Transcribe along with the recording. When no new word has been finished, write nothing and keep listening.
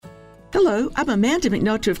Hello, I'm Amanda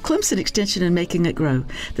McNulty of Clemson Extension and Making It Grow.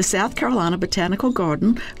 The South Carolina Botanical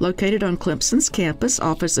Garden, located on Clemson's campus,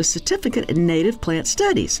 offers a certificate in native plant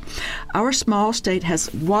studies. Our small state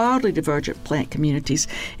has wildly divergent plant communities,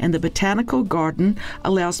 and the Botanical Garden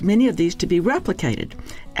allows many of these to be replicated.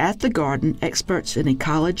 At the garden, experts in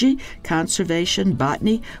ecology, conservation,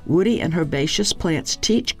 botany, woody, and herbaceous plants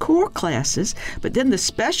teach core classes, but then the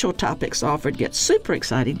special topics offered get super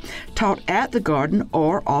exciting, taught at the garden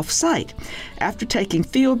or off-site. After taking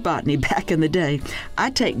field botany back in the day, I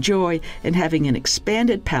take joy in having an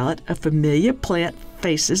expanded palette of familiar plant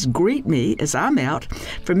faces greet me as I'm out.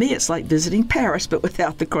 For me, it's like visiting Paris, but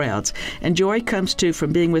without the crowds. And joy comes, too,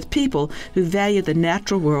 from being with people who value the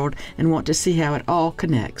natural world and want to see how it all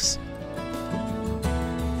connects.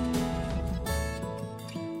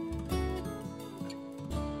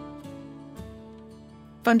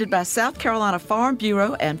 Funded by South Carolina Farm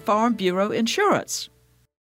Bureau and Farm Bureau Insurance.